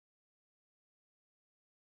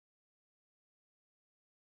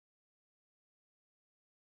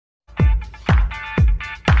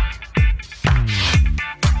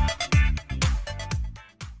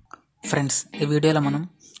Friends, ఈ వీడియోలో మనం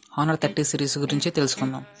హానర్ 30 సిరీస్ గురించి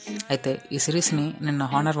తెలుసుకుందాం. అయితే ఈ సిరీస్ని నిన్న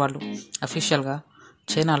హానర్ వాళ్ళు అఫీషియల్గా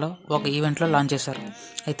చైనాలో ఒక ఈవెంట్లో లాంచ్ చేశారు.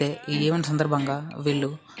 అయితే ఈ ఈవెంట్ సందర్భంగా వీళ్ళు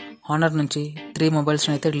హానర్ నుంచి 3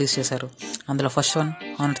 మొబైల్స్ని అయితే రిలీజ్ చేశారు. అందులో first one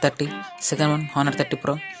honour 30, second one honour 30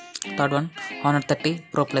 Pro, third one honour 30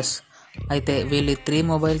 Pro Plus. అయితే వీళ్ళు 3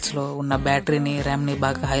 మొబైల్స్లో ఉన్న బ్యాటరీని, ర్యామ్ని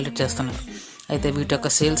బాగా హైలైట్ చేస్తున్నారు. అయితే వీటి యొక్క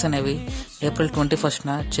సేల్స్ అనేవి April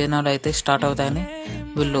 21న చైనాలో అయితే స్టార్ట్ అవుతాయని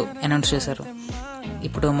వీళ్ళు అనౌన్స్ చేశారు.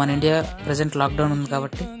 ఇప్పుడు మన ఇండియా ప్రజెంట్ లాక్డౌన్ ఉంది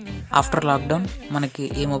కాబట్టి ఆఫ్టర్ లాక్డౌన్ మనకి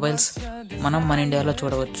ఈ మొబైల్స్ మనం మన ఇండియాలో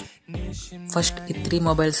చూడవచ్చు. ఫస్ట్ ఈ 3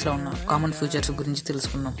 మొబైల్స్లో ఉన్న కామన్ ఫీచర్స్ గురించి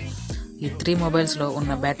తెలుసుకుందాం. ఈ 3 మొబైల్స్లో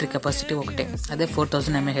ఉన్న బ్యాటరీ కెపాసిటీ ఒకటే, అదే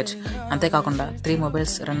 4000 mAh. అంతేకాకుండా 3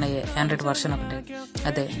 మొబైల్స్ రన్ అయ్యే ఆండ్రాయిడ్ వర్షన్ ఒకటే,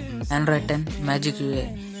 అదే Android 10 Magic UI.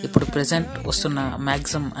 ఇప్పుడు ప్రెసెంట్ వస్తున్న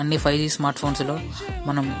మ్యాక్సిమం అన్ని 5G స్మార్ట్ ఫోన్స్లో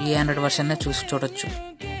మనం ఈ ఆండ్రాయిడ్ వర్షన్నే చూడొచ్చు.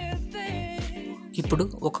 ఇప్పుడు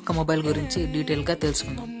ఒక్కొక్క మొబైల్ గురించి డీటెయిల్గా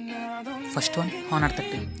తెలుసుకుందాం. First one honour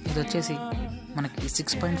 30. ఇది వచ్చేసి మనకి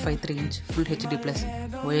 6.53 ఇంచ్ ఫుల్ HD+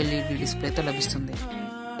 OLED డిస్ప్లేతో లభిస్తుంది.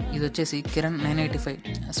 ఇది వచ్చేసి కిరణ్ 985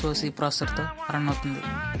 SoC ప్రాసెసర్తో రన్ అవుతుంది.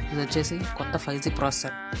 ఇది వచ్చేసి కొత్త 5G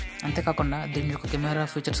ప్రాసెసర్. అంతేకాకుండా దీని యొక్క కెమెరా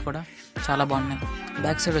ఫీచర్స్ కూడా చాలా బాగున్నాయి.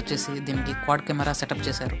 బ్యాక్ సైడ్ వచ్చేసి దీనికి క్వాడ్ కెమెరా సెటప్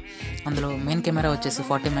చేశారు. అందులో మెయిన్ కెమెరా వచ్చేసి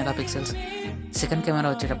 40 మెగాపిక్సెల్స్, సెకండ్ కెమెరా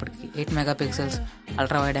వచ్చేటప్పటికి 8 megapixels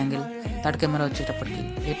ultra wide angle, third camera వచ్చేటప్పటికి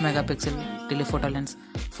 8 megapixel telephoto lens,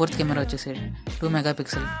 fourth camera వచ్చేసి 2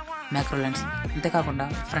 మెగాపిక్సెల్ మ్యాక్రో లెన్స్. అంతేకాకుండా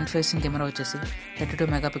ఫ్రంట్ ఫేసింగ్ కెమెరా వచ్చేసి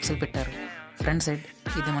 32 మెగాపిక్సెల్ పెట్టారు. ఫ్రంట్ సైడ్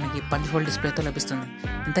ఇది మనకి పంచ్ హోల్ డిస్ప్లేతో లభిస్తుంది.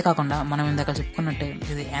 అంతేకాకుండా మనం ఇందాక చెప్పుకున్నట్టే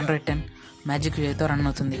ఇది Android 10 Magic UIతో రన్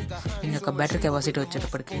అవుతుంది. దీని యొక్క బ్యాటరీ కెపాసిటీ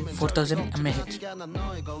వచ్చేటప్పటికి 4000 mAh.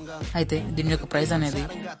 అయితే దీని యొక్క ప్రైస్ అనేది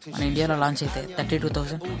మన ఇండియాలో లాంచ్ అయితే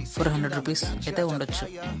 32,400 రూపీస్ అయితే ఉండొచ్చు.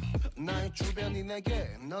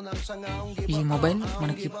 ఈ మొబైల్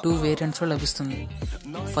మనకి 2 వేరియంట్స్లో లభిస్తుంది.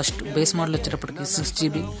 ఫస్ట్ బేస్ మోడల్ వచ్చేటప్పటికి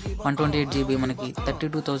 6GB 128GB మనకి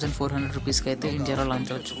 32,400 రూపీస్కి అయితే ఇండియాలో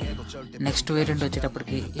లాంచ్ అవ్వచ్చు. నెక్స్ట్ వేరియంట్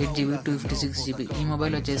వచ్చేటప్పటికి 8GB 256GB. ఈ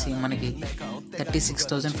మొబైల్ వచ్చేసి మనకి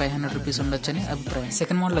 36,500 రూపీస్ ఉండొచ్చని అభిప్రాయం.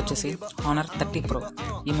 సెకండ్ మోడల్ వచ్చేసి హానర్ 30 Pro.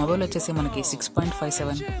 ఈ మొబైల్ వచ్చేసి మనకి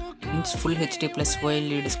 6.57 ఇంచ్ ఫుల్ HD+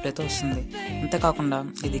 OLED డిస్ప్లేతో వస్తుంది. అంతేకాకుండా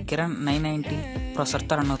ఇది కిరణ్ 990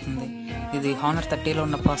 ప్రాసెసర్తో రన్ అవుతుంది. ఇది హానర్ 30లో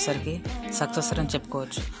ఉన్న ప్రాసెసర్కి సక్సెసర్ అని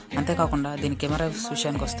చెప్పుకోవచ్చు. అంతేకాకుండా దీని కెమెరా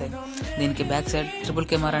విషయానికి వస్తే దీనికి బ్యాక్ సైడ్ ట్రిపుల్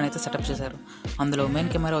కెమెరాని అయితే సెటప్ చేశారు. అందులో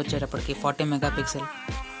మెయిన్ కెమెరా వచ్చేటప్పటికి 40 మెగాపిక్సెల్,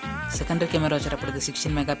 సెకండరీ కెమెరా వచ్చేటప్పటికి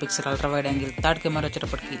 16 megapixel ultra wide angle, third camera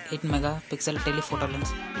వచ్చేటప్పటికి 8 మెగాపిక్సెల్ టెలిఫోటో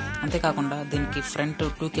లెన్స్. అంతేకాకుండా దీనికి ఫ్రంట్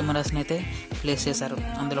 2 కెమెరాస్ని అయితే ప్లేస్ చేశారు.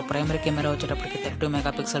 అందులో ప్రైమరీ కెమెరా వచ్చేటప్పటికి 32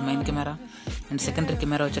 megapixel main camera and secondary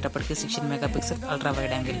camera వచ్చేటప్పటికి 16 మెగాపిక్సెల్ అల్ట్రా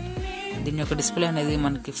వైడ్ యాంగిల్. దీని యొక్క డిస్ప్లే అనేది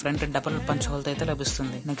మనకి ఫ్రంట్ డబుల్ పంచ్ హోల్తో అయితే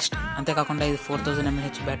లభిస్తుంది. నెక్స్ట్ అంతేకాకుండా ఇది 4000 mAh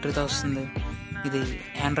బ్యాటరీతో వస్తుంది. ఇది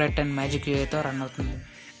Android 10 Magic UIతో రన్ అవుతుంది.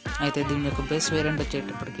 అయితే దీని యొక్క బేస్ వేరియంట్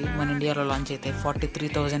వచ్చేటప్పటికి మన ఇండియాలో లాంచ్ అయితే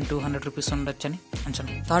 43,200 రూపీస్ ఉండొచ్చని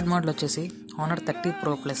అంచనా. థర్డ్ మోడల్ వచ్చేసి హానర్ 30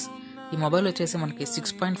 Pro Plus. ఈ మొబైల్ వచ్చేసి మనకి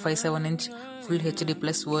 6.57 ఇంచ్ ఫుల్ HD+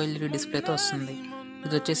 OLED డిస్ప్లేతో వస్తుంది.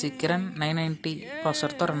 ఇది వచ్చేసి కిరణ్ 990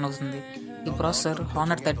 ప్రాసెసర్తో రన్ అవుతుంది. ఈ ప్రాసెసర్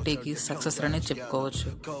హానర్ 30కి సక్సెసర్ అని చెప్పుకోవచ్చు.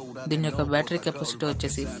 దీని యొక్క బ్యాటరీ కెపాసిటీ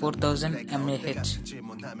వచ్చేసి 4000 mAh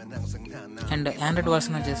అండ్ ఆండ్రాయిడ్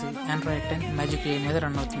వర్షన్ వచ్చేసి Android 10 Magic UI మీద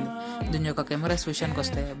రన్ అవుతుంది. దీని యొక్క కెమెరాస్ విషయానికి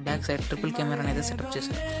వస్తే బ్యాక్ సైడ్ ట్రిపుల్ కెమెరా అనేది సెటప్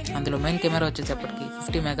చేశారు. అందులో మెయిన్ కెమెరా వచ్చేటప్పటికి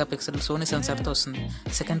 50 మెగాపిక్సెల్ సోనీ సెన్సార్తో వస్తుంది.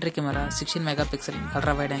 Secondary camera 16 megapixel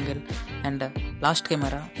ultra wide angle and last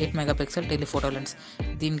camera 8 megapixel telephoto lens.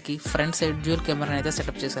 దీనికి ఫ్రంట్ సైడ్ డ్యూయల్ కెమెరా అయితే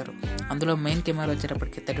సెటప్ చేశారు. అందులో మెయిన్ కెమెరా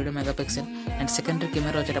వచ్చేటప్పటికి 32 మెగాపిక్సెల్ అండ్ సెకండరీ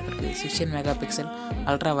కెమెరా వచ్చేటప్పటికి 16 మెగాపిక్సెల్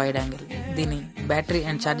అల్ట్రా వైడ్ యాంగిల్. దీని battery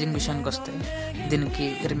and charging విషయానికి వస్తే దీనికి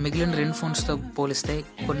మిగిలిన 2 ఫోన్స్తో పోలిస్తే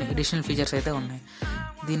కొన్ని అడిషనల్ ఫీచర్స్ అయితే ఉన్నాయి.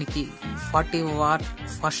 దీనికి 40 వాట్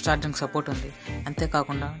ఫాస్ట్ ఛార్జింగ్ సపోర్ట్ ఉంది.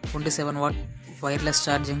 అంతేకాకుండా 27 what wireless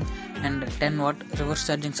charging and 10 what reverse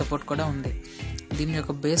charging support కూడా ఉంది. దీని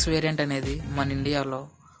యొక్క బేస్ వేరియంట్ అనేది మన ఇండియాలో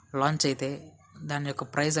లాంచ్ అయితే దాని యొక్క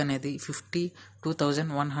ప్రైస్ అనేది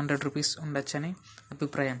 52,100 రూపీస్ ఉండొచ్చని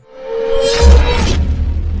అభిప్రాయం.